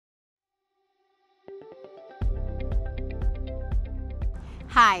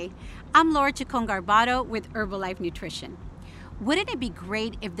Hi, I'm Laura Chacon-Garbado with Herbalife Nutrition. Wouldn't it be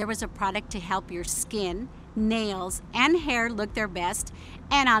great if there was a product to help your skin, nails, and hair look their best,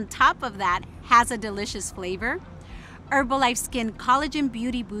 and on top of that, has a delicious flavor? Herbalife Skin Collagen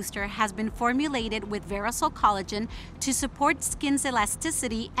Beauty Booster has been formulated with Verisol collagen to support skin's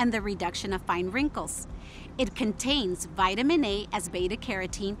elasticity and the reduction of fine wrinkles. It contains vitamin A as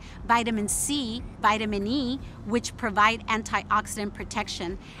beta-carotene, vitamin C, vitamin E, which provide antioxidant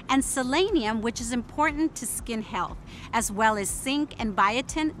protection, and selenium, which is important to skin health, as well as zinc and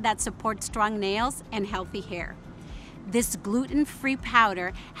biotin that support strong nails and healthy hair. This gluten-free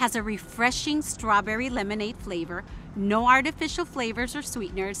powder has a refreshing strawberry lemonade flavor, no artificial flavors or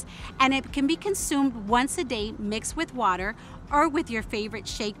sweeteners, and it can be consumed once a day mixed with water or with your favorite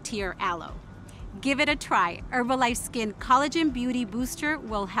shake, tea, or aloe. Give it a try. Herbalife Skin Collagen Beauty Booster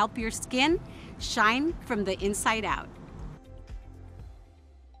will help your skin shine from the inside out.